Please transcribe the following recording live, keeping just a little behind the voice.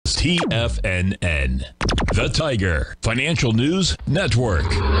TFNN, the Tiger Financial News Network.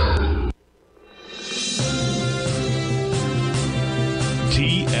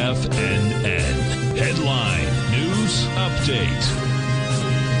 TFNN, headline news update.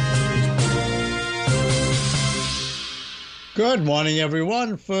 Good morning,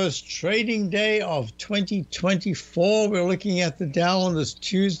 everyone. First trading day of 2024. We're looking at the Dow on this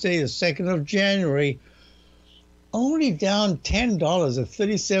Tuesday, the 2nd of January. Only down $10 at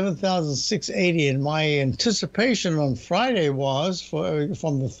 37,680. And my anticipation on Friday was,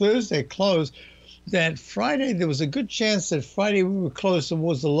 from the Thursday close, that Friday there was a good chance that Friday we were close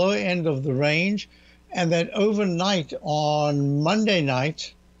towards the lower end of the range, and that overnight on Monday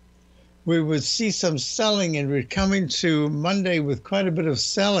night, we would see some selling, and we're coming to Monday with quite a bit of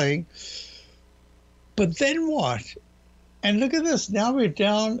selling. But then what? And look at this. Now we're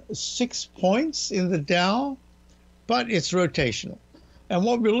down 6 points in the Dow, but it's rotational. And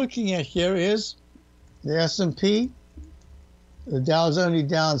what we're looking at here is the S&P. The Dow is only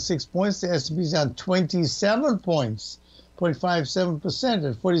down 6 points. The S&P is down 27 points, 0.57%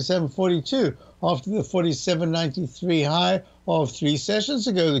 at 47.42 after the 47.93 high of 3 sessions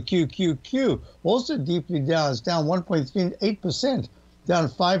ago. The QQQ also deeply down. It's down 1.38%, down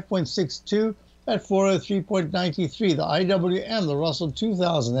 5.62 at 403.93. The IWM, the Russell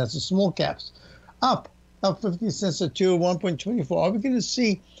 2000, that's the small caps, up 50 cents at 201.24. Are we going to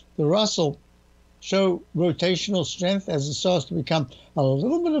see the Russell show rotational strength as it starts to become a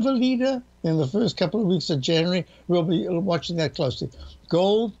little bit of a leader in the first couple of weeks of January? We'll be watching that closely.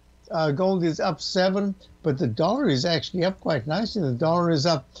 Gold is up 7, but the dollar is actually up quite nicely. The dollar is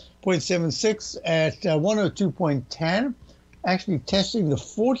up 0.76 at 102.10, actually testing the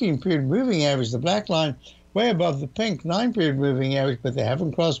 14-period moving average, the black line, way above the pink 9-period moving average, but they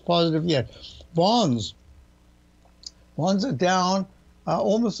haven't crossed positive yet. Bonds are down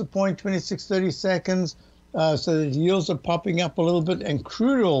almost a point, 26-30 seconds, so the yields are popping up a little bit, and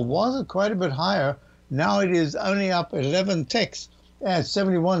crude oil was quite a bit higher. Now it is only up 11 ticks at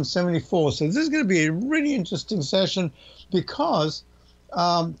 71.74. So this is going to be a really interesting session because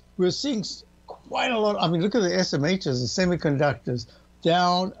we're seeing quite a lot. I mean, look at the SMHs, the semiconductors,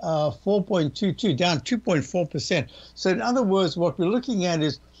 down 4.22, down 2.4%. So in other words, what we're looking at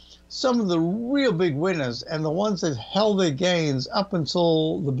is some of the real big winners and the ones that held their gains up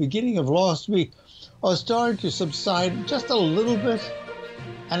until the beginning of last week are starting to subside just a little bit.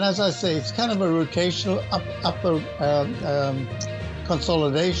 And as I say, it's kind of a rotational upper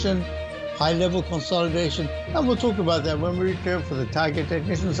consolidation, high-level consolidation. And we'll talk about that when we return for the Tiger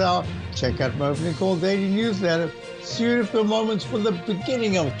Technicians Hour. Check out my opening call daily newsletter. See you in a few moments for the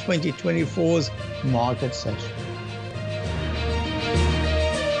beginning of 2024's market session.